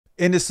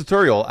In this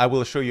tutorial, I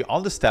will show you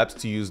all the steps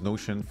to use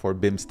Notion for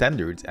BIM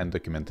standards and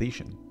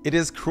documentation. It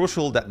is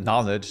crucial that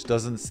knowledge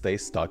doesn't stay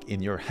stuck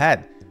in your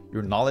head.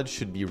 Your knowledge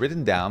should be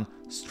written down,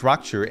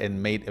 structured,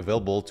 and made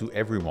available to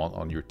everyone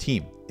on your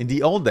team. In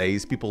the old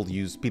days, people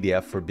used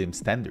PDF for BIM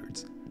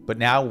standards, but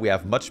now we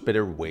have much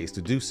better ways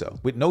to do so.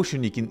 With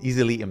Notion, you can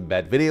easily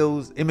embed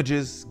videos,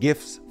 images,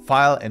 GIFs,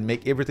 file, and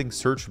make everything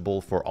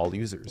searchable for all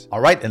users. All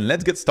right, and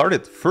let's get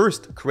started.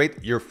 First,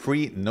 create your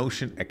free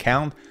Notion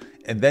account,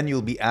 and then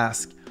you'll be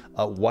asked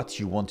what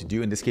you want to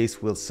do. In this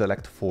case, we'll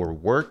select for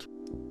work,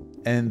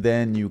 and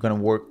then you're gonna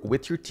work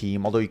with your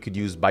team, although you could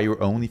use by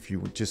your own if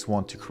you just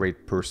want to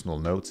create personal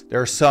notes. There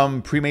are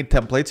some pre-made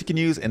templates you can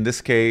use. In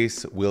this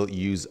case, we'll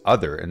use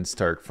other and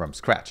start from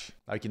scratch.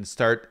 I can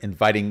start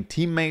inviting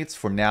teammates.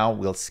 For now,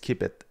 we'll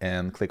skip it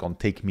and click on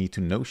Take Me to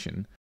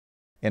Notion.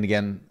 And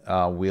again,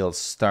 we'll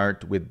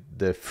start with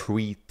the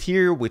free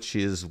tier, which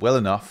is well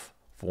enough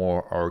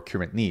for our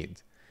current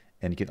needs.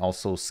 And you can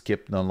also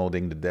skip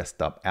downloading the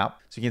desktop app.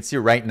 So you can see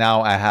right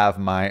now I have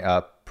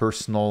my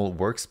personal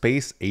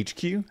workspace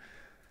HQ.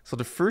 So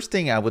the first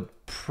thing I would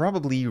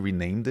probably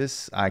rename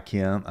this. I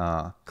can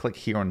click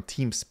here on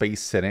teamspace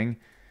setting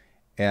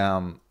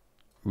and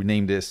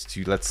rename this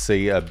to, let's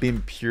say,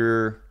 BIM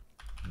Pure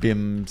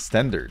BIM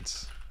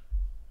standards.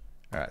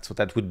 All right, so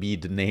that would be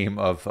the name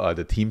of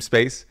the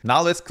teamspace.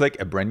 Now let's click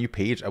a brand new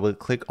page. I will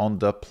click on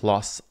the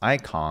plus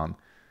icon,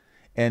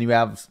 and you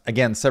have,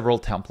 again, several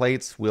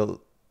templates.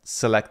 We'll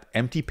select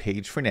empty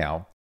page for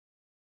now,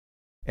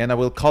 and I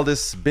will call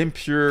this BIM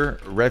Pure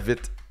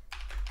Revit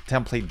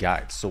template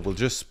guide. So we'll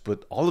just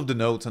put all of the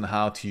notes on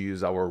how to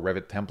use our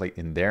Revit template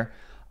in there.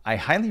 I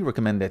highly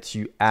recommend that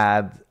you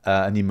add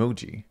an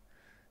emoji.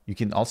 You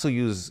can also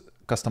use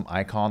custom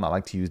icon. I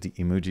like to use the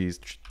emojis.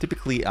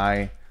 Typically,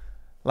 I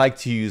like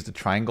to use the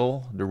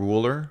triangle, the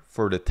ruler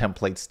for the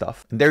template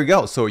stuff. And there you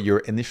go. So your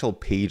initial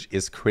page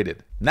is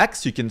created.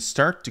 Next, you can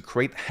start to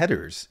create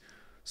headers.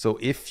 So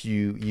if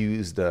you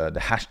use the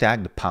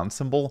hashtag, the pound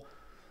symbol,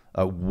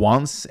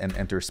 once and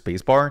enter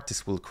spacebar,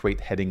 this will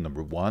create heading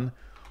number 1.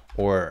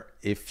 Or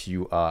if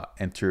you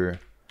enter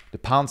the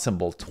pound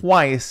symbol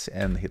twice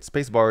and hit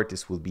spacebar,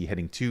 this will be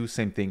heading 2.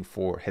 Same thing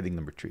for heading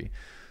number 3.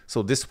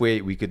 So this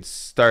way we could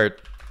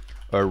start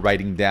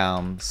writing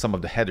down some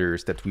of the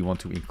headers that we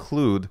want to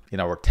include in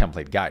our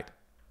template guide.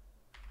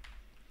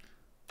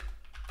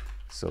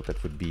 So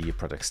that would be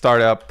project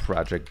startup,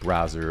 project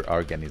browser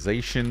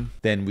organization.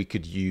 Then we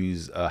could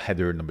use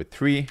header number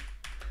 3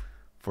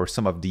 for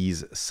some of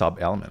these sub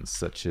elements,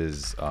 such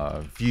as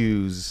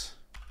views,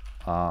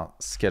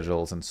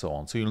 schedules, and so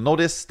on. So you'll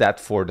notice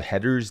that for the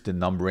headers, the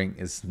numbering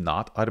is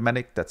not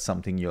automatic. That's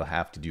something you'll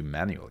have to do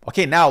manually.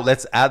 Okay, now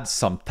let's add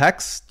some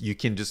text. You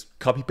can just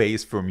copy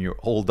paste from your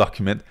whole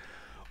document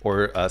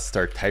or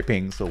start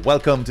typing. So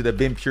welcome to the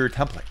BIM Pure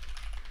template.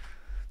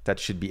 That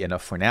should be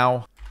enough for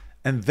now.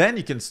 And then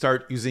you can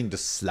start using the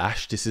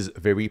slash. This is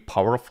very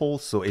powerful.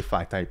 So if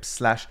I type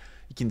slash,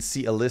 you can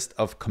see a list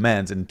of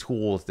commands and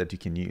tools that you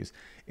can use.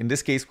 In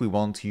this case, we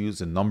want to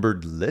use a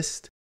numbered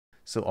list.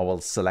 So I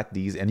will select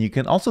these, and you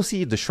can also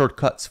see the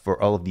shortcuts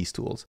for all of these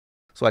tools.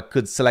 So I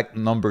could select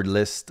numbered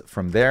list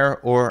from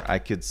there, or I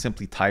could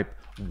simply type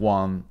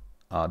one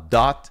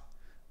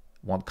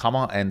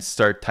comma, and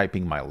start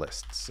typing my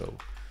list. So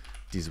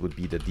these would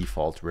be the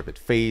default Revit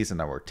phase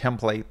in our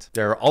template.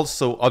 There are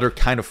also other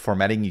kind of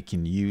formatting you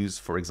can use.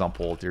 For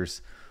example,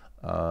 there's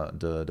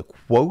the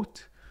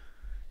quote.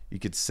 You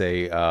could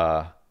say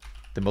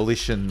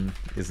demolition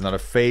is not a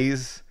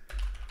phase,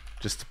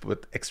 just to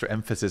put extra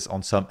emphasis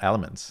on some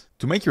elements.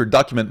 To make your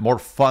document more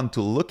fun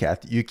to look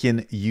at, you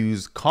can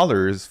use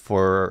colors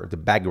for the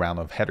background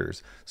of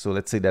headers. So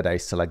let's say that I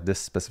select this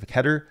specific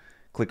header,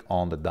 click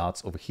on the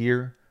dots over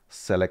here,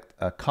 select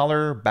a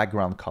color,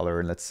 background color,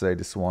 and let's say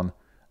this one,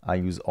 I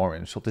use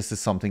orange. So this is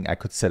something I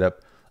could set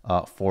up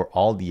for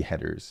all the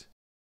headers.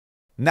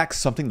 Next,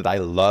 something that I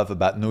love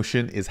about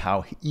Notion is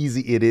how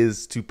easy it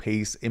is to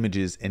paste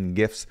images and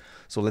GIFs.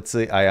 So let's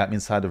say I am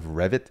inside of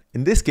Revit.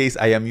 In this case,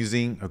 I am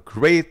using a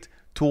great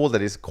tool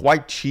that is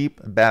quite cheap,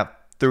 about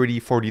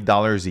 $30,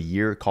 $40 a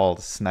year, called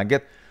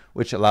Snagit,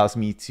 which allows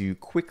me to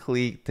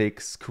quickly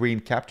take screen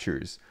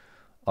captures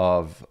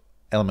of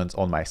elements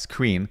on my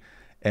screen.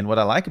 And what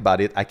I like about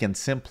it, I can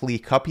simply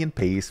copy and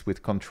paste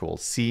with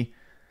Control-C.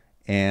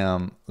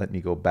 And let me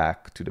go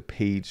back to the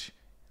page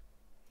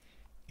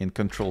in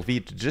Control-V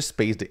to just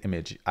paste the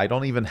image. I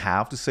don't even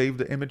have to save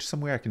the image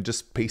somewhere. I can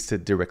just paste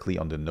it directly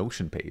on the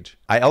Notion page.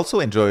 I also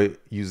enjoy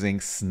using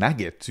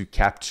Snagit to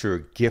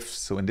capture GIFs.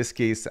 So in this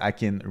case, I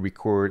can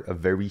record a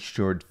very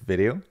short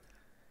video.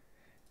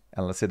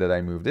 And let's say that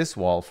I move this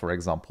wall, for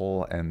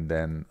example, and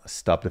then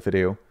stop the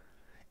video.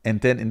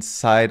 And then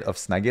inside of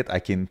Snagit, I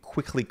can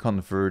quickly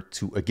convert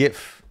to a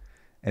GIF.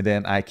 And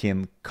then I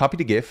can copy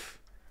the GIF,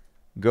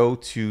 go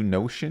to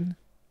Notion,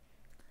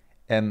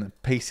 and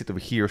paste it over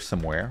here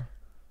somewhere.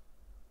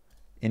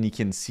 And you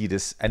can see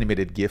this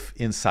animated GIF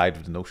inside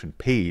of the Notion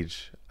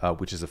page,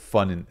 which is a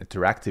fun and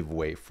interactive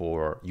way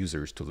for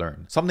users to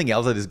learn. Something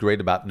else that is great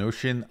about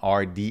Notion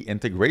are the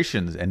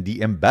integrations and the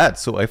embeds.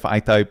 So if I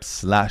type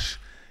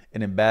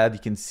In Embed, you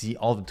can see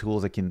all the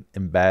tools I can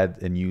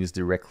embed and use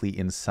directly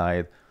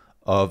inside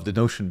of the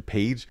Notion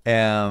page.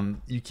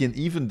 And you can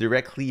even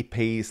directly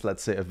paste,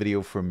 let's say, a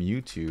video from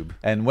YouTube.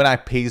 And when I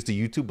paste the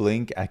YouTube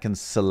link, I can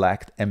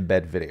select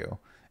embed video.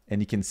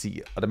 And you can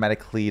see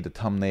automatically the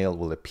thumbnail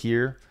will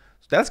appear.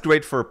 So that's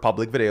great for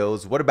public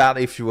videos. What about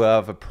if you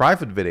have a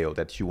private video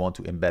that you want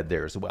to embed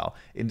there as well?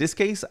 In this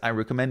case, I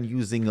recommend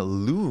using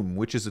Loom,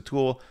 which is a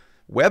tool,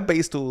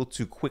 web-based tool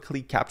to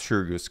quickly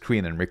capture your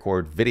screen and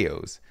record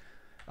videos.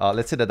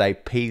 Let's say that I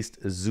paste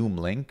a Zoom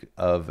link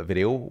of a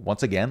video.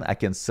 Once again, I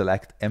can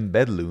select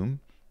Embed Loom.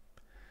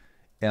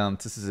 And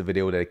this is a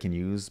video that I can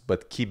use,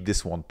 but keep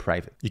this one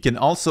private. You can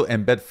also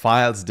embed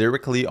files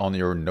directly on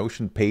your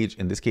Notion page.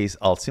 In this case,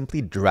 I'll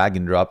simply drag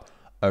and drop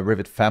a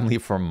Revit family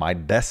from my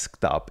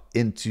desktop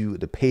into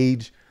the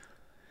page.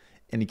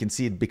 And you can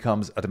see it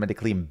becomes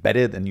automatically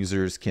embedded and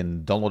users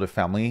can download a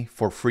family.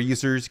 For free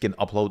users, you can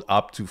upload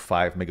up to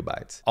 5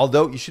 megabytes.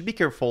 Although you should be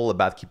careful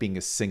about keeping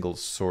a single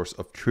source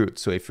of truth.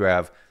 So if you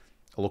have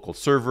a local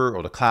server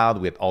or the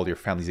cloud with all your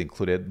families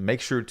included,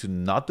 make sure to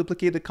not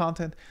duplicate the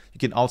content. You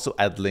can also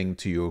add link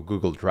to your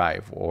Google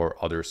Drive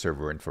or other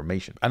server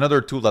information.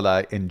 Another tool that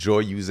I enjoy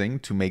using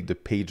to make the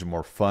page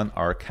more fun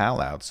are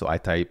Callouts. So I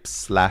type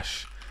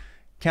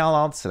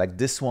 /Callouts, select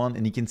this one,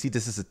 and you can see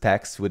this is a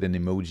text with an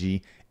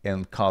emoji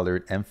and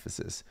colored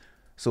emphasis.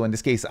 So in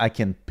this case, I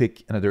can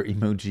pick another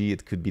emoji.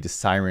 It could be the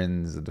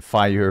sirens, the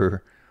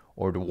fire,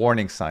 or the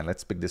warning sign.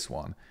 Let's pick this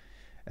one.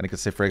 And I could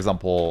say, for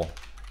example,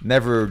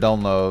 never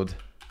download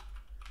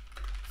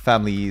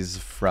families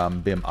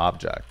from BIM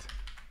object.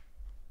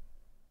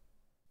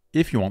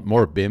 If you want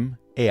more BIM,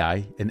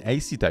 AI, and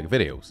AC Tech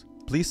videos,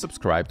 please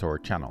subscribe to our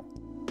channel.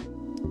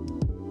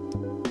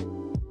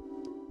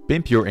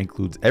 BIM Pure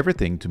includes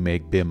everything to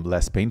make BIM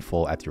less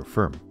painful at your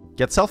firm.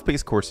 Get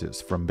self-paced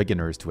courses from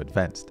beginners to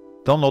advanced.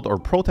 Download our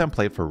Pro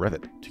template for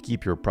Revit to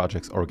keep your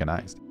projects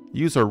organized.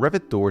 Use our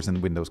Revit Doors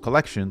and Windows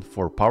collection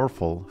for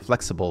powerful,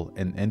 flexible,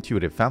 and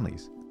intuitive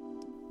families.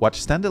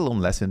 Watch standalone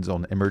lessons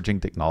on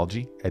emerging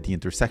technology at the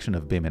intersection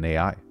of BIM and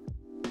AI.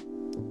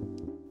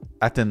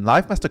 Attend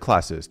live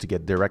masterclasses to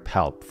get direct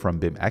help from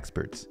BIM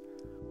experts.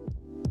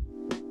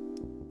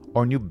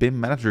 Our new BIM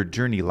Manager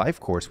Journey live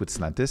course with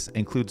Slantis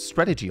includes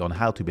strategy on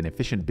how to be an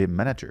efficient BIM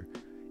manager,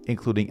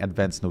 including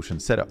advanced Notion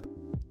setup.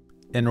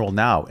 Enroll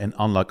now and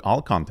unlock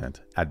all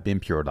content at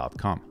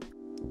bimpure.com.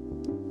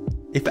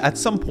 If at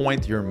some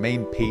point your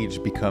main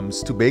page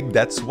becomes too big,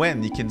 that's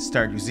when you can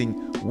start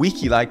using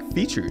wiki-like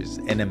features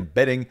and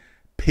embedding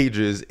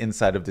pages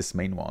inside of this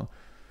main one.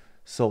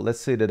 So let's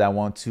say that I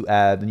want to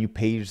add a new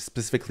page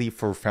specifically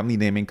for family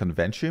naming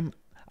convention.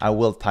 I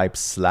will type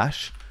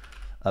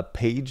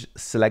 /page,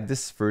 select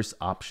this first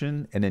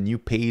option, and a new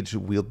page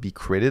will be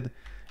created.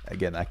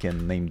 Again, I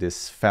can name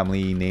this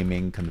family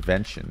naming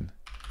convention.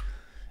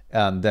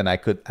 And then I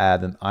could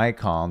add an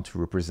icon to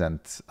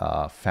represent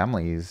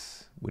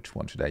families. Which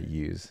one should I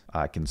use?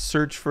 I can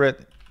search for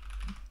it.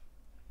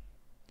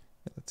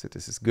 Let's say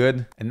this is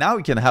good. And now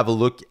we can have a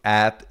look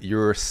at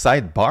your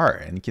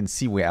sidebar, and you can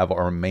see we have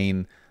our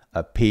main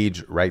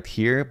page right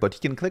here, but you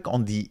can click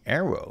on the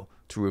arrow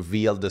to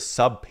reveal the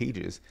sub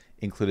pages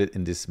included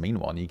in this main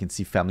one. You can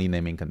see family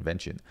naming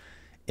convention,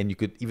 and you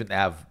could even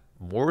have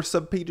more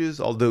sub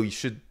pages, although you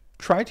should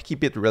try to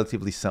keep it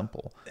relatively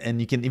simple.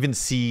 And you can even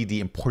see the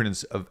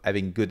importance of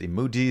having good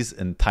emojis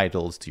and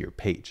titles to your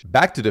page.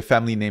 Back to the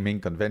family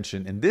naming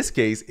convention. In this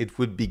case, it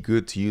would be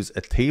good to use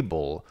a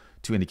table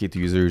to indicate to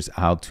users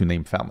how to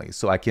name families.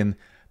 So I can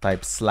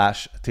type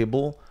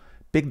 /table,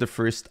 pick the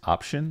first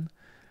option.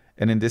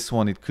 And in this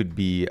one, it could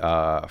be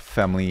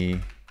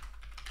family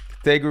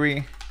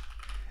category.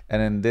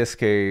 And in this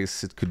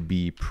case, it could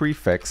be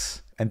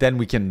prefix. And then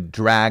we can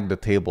drag the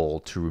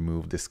table to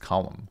remove this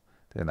column.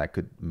 Then I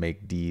could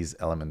make these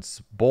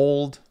elements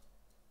bold.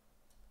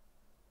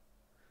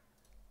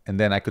 And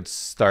then I could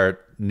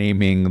start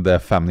naming the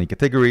family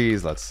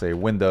categories. Let's say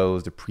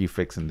Windows, the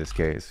prefix in this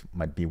case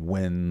might be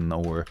Win,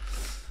 or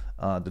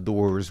the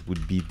doors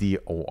would be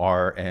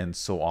DOR, and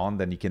so on.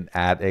 Then you can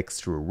add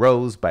extra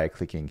rows by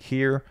clicking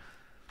here.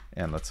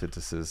 And let's say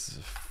this is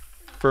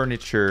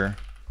furniture,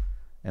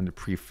 and the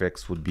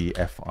prefix would be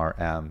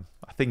FRM.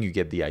 I think you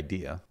get the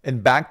idea.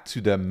 And back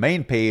to the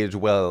main page,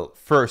 well,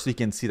 first you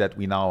can see that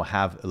we now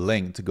have a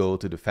link to go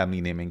to the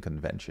family naming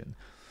convention.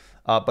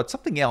 But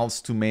something else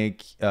to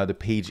make the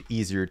page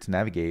easier to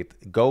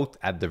navigate, go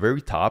at the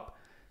very top,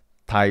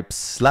 type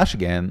 /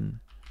 again,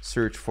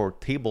 search for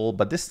table,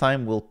 but this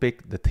time we'll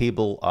pick the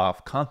table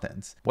of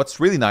contents. What's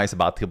really nice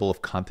about table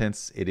of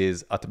contents, it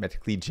is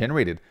automatically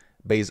generated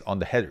based on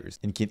the headers,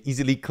 and you can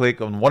easily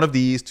click on one of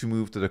these to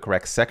move to the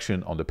correct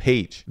section on the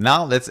page.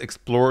 Now let's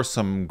explore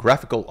some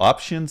graphical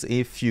options.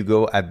 If you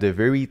go at the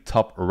very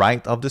top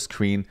right of the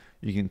screen,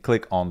 you can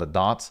click on the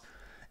dots,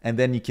 and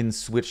then you can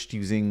switch to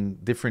using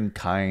different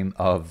kind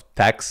of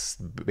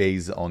text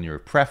based on your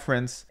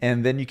preference.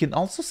 And then you can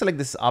also select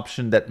this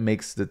option that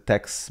makes the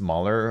text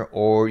smaller,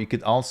 or you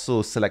could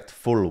also select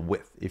full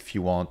width if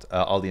you want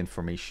all the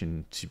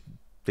information to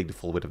take the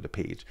full width of the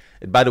page.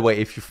 And by the way,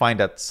 if you find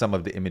that some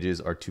of the images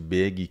are too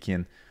big, you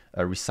can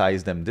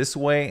resize them this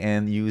way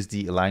and use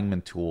the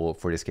alignment tool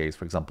for this case.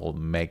 For example,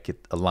 make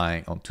it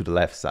align onto the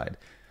left side.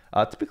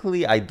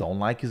 Typically, I don't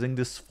like using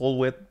this full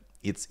width.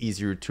 It's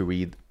easier to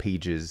read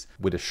pages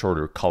with a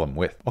shorter column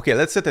width. Okay,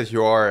 let's say that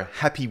you are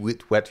happy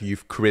with what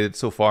you've created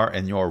so far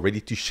and you are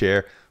ready to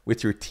share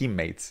with your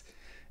teammates.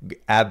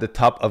 At the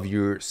top of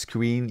your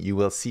screen, you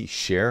will see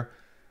share.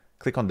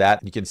 Click on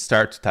that. You can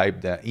start to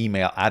type the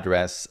email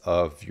address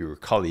of your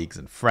colleagues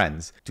and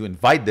friends to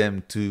invite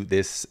them to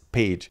this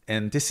page.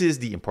 And this is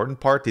the important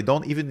part. They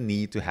don't even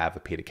need to have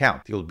a paid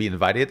account. They'll be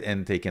invited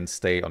and they can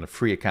stay on a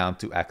free account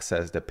to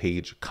access the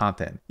page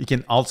content. You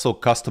can also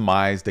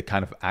customize the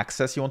kind of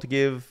access you want to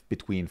give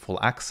between full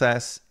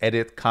access,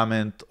 edit,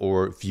 comment,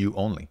 or view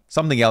only.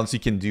 Something else you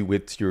can do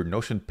with your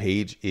Notion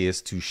page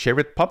is to share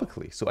it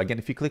publicly. So again,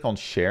 if you click on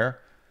share,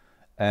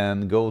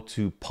 and go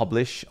to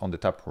publish on the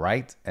top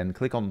right and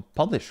click on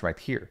publish right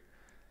here.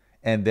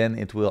 And then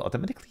it will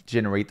automatically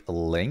generate a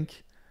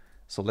link.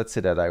 So let's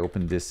say that I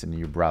open this in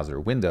your browser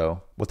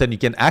window, but then you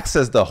can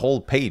access the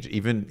whole page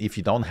even if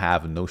you don't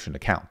have a Notion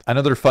account.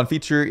 Another fun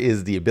feature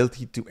is the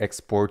ability to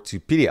export to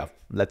PDF.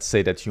 Let's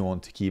say that you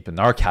want to keep an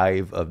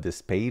archive of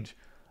this page.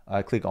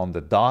 Click on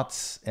the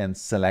dots and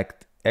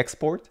select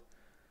export.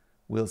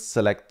 We'll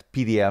select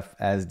PDF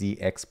as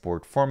the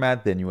export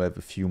format. Then you have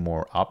a few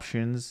more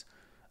options.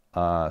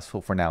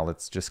 So for now,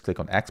 let's just click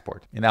on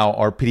export. And now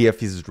our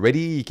PDF is ready.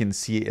 You can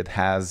see it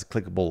has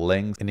clickable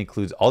links and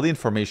includes all the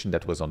information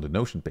that was on the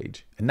Notion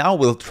page. And now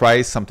we'll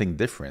try something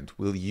different.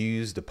 We'll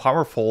use the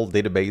powerful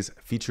database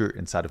feature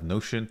inside of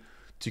Notion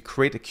to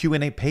create a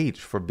Q&A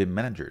page for BIM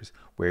managers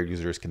where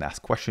users can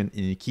ask questions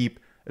and you keep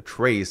a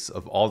trace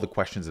of all the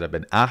questions that have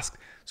been asked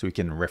so we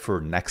can refer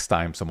next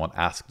time someone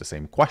asks the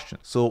same question.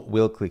 So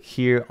we'll click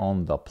here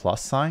on the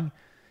plus sign.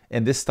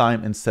 And this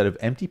time, instead of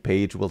empty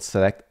page, we'll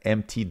select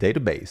empty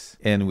database.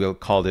 And we'll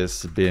call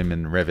this BIM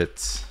and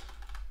Revit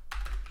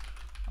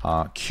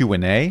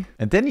Q&A.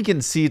 And then you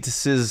can see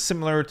this is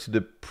similar to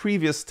the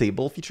previous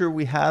table feature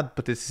we had,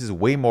 but this is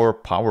way more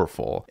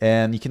powerful.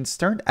 And you can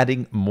start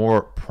adding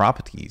more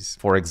properties.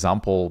 For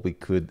example, we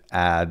could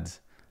add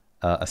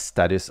a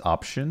status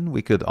option.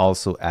 We could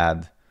also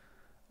add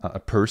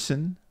a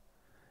person.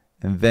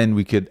 And then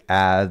we could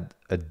add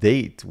a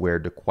date where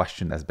the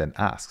question has been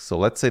asked. So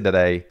let's say that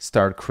I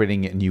start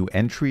creating a new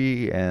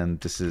entry and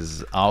this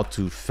is how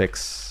to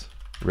fix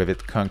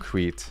Revit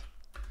concrete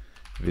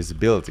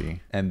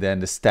visibility. And then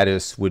the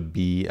status would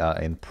be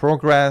in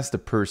progress. The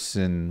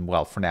person,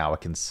 well, for now I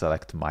can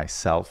select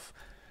myself.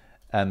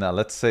 And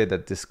let's say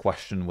that this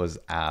question was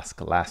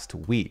asked last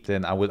week.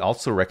 Then I would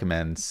also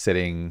recommend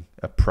setting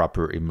a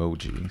proper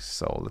emoji.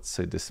 So let's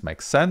say this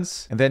makes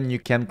sense. And then you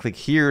can click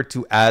here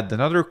to add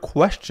another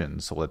question.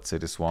 So let's say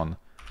this one,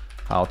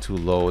 how to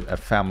load a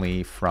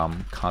family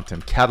from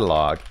content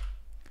catalog.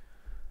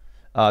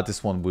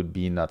 This one would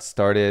be not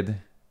started.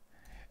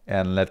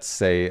 And let's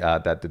say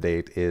that the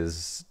date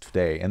is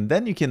today. And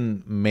then you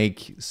can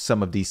make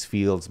some of these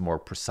fields more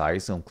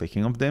precise on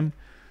clicking of them.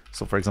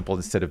 So for example,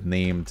 instead of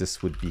name,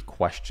 this would be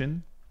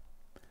question.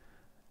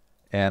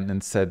 And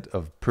instead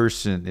of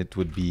person, it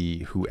would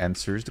be who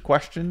answers the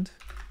question.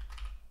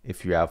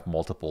 If you have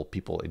multiple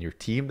people in your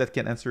team that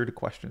can answer the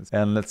questions.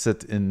 And let's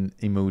set an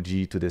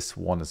emoji to this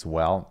one as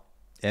well.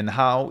 And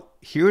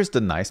here's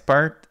the nice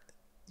part.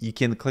 You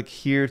can click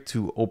here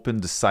to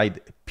open the side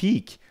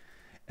peek.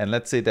 And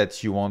let's say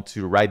that you want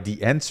to write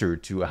the answer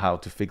to how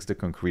to fix the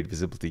concrete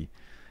visibility.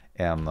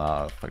 And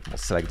for example,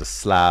 select the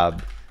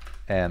slab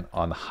and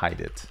unhide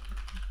it.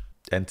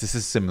 And this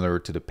is similar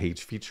to the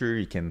page feature.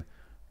 You can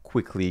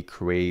quickly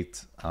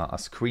create a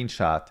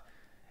screenshot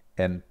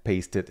and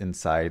paste it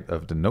inside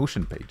of the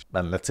Notion page.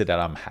 And let's say that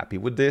I'm happy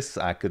with this.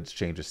 I could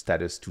change the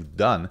status to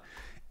done.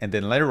 And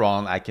then later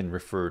on, I can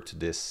refer to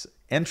this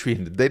entry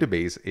in the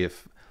database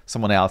if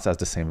someone else has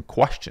the same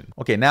question.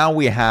 Okay, now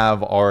we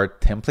have our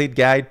template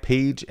guide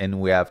page and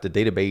we have the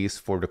database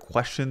for the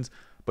questions,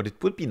 but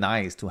it would be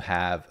nice to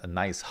have a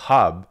nice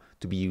hub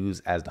to be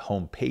used as the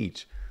home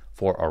page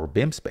for our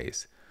BIM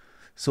space.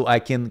 So I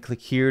can click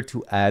here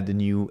to add a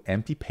new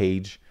empty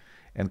page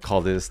and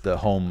call this the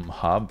home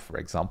hub, for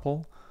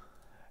example.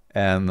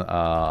 And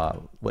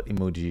what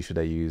emoji should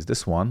I use?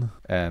 This one.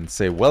 And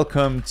say,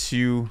 welcome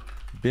to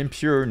BIM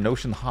Pure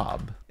Notion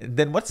Hub. And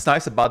then what's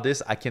nice about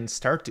this, I can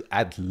start to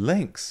add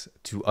links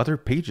to other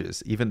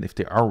pages, even if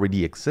they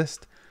already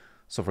exist.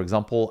 So for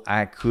example,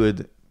 I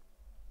could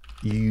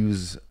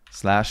use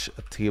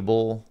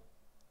 /table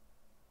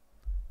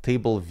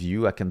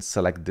view. I can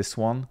select this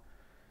one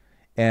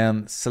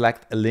and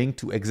select a link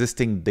to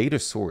existing data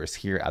source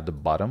here at the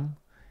bottom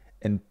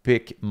and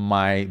pick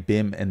my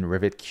BIM and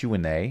Revit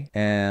Q&A.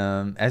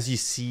 And as you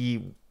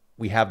see,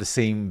 we have the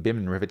same BIM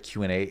and Revit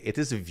Q&A. It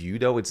is a view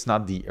though, it's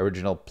not the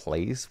original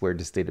place where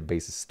this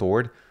database is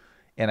stored.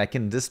 And I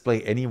can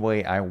display any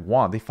way I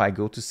want. If I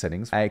go to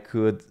settings, I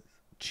could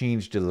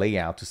change the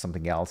layout to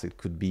something else. It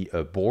could be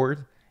a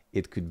board,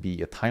 it could be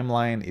a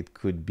timeline, it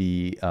could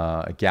be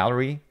a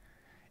gallery.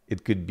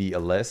 It could be a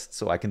list,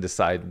 so I can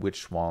decide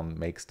which one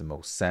makes the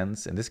most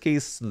sense. In this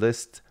case,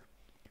 list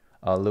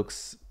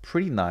looks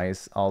pretty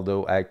nice,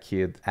 although I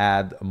could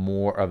add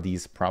more of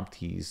these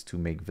properties to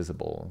make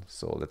visible.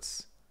 So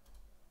let's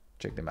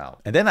check them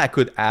out. And then I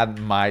could add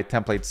my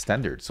template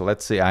standard. So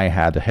let's say I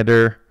had a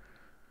header,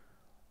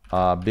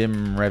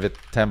 BIM Revit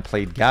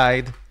template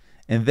guide,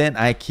 and then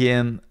I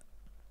can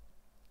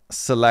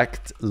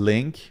select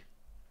link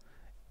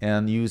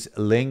and use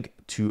link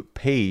to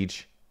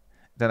page.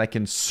 Then I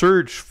can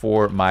search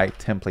for my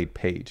template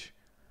page.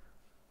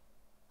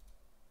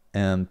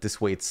 And this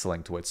way it's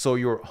linked to it. So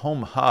your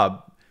home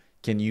hub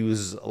can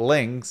use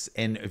links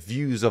and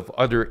views of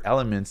other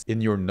elements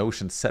in your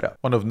Notion setup.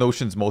 One of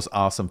Notion's most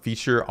awesome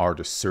features are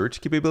the search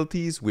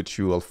capabilities, which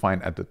you will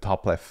find at the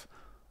top left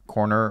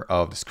corner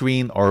of the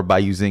screen or by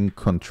using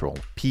Control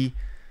P.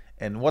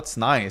 And what's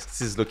nice,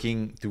 this is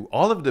looking through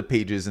all of the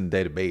pages in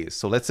database.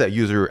 So let's say a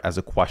user has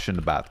a question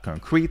about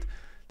concrete,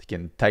 they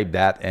can type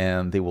that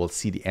and they will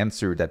see the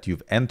answer that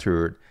you've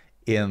entered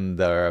in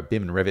the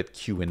BIM Revit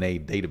Q&A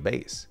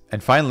database.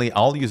 And finally,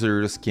 all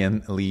users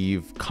can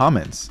leave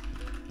comments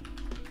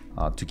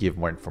to give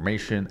more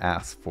information,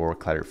 ask for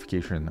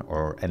clarification,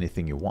 or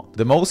anything you want.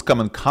 The most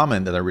common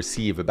comment that I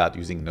receive about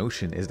using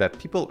Notion is that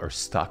people are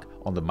stuck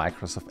on the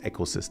Microsoft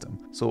ecosystem.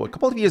 So a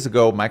couple of years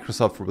ago,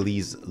 Microsoft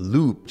released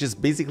Loop, which is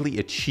basically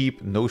a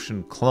cheap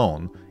Notion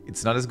clone.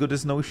 It's not as good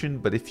as Notion,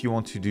 but if you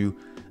want to do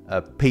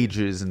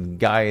pages and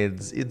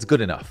guides, it's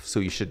good enough. So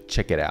you should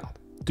check it out.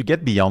 To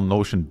get beyond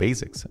Notion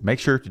basics, make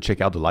sure to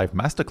check out the live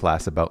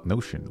masterclass about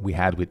Notion we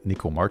had with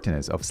Nico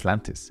Martinez of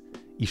Slantis.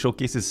 He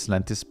showcases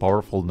Slantis'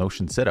 powerful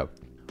Notion setup,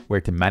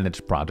 where to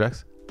manage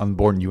projects,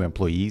 onboard new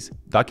employees,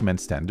 document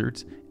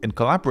standards, and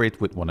collaborate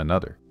with one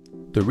another.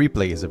 The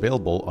replay is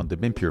available on the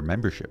BIM Pure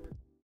membership.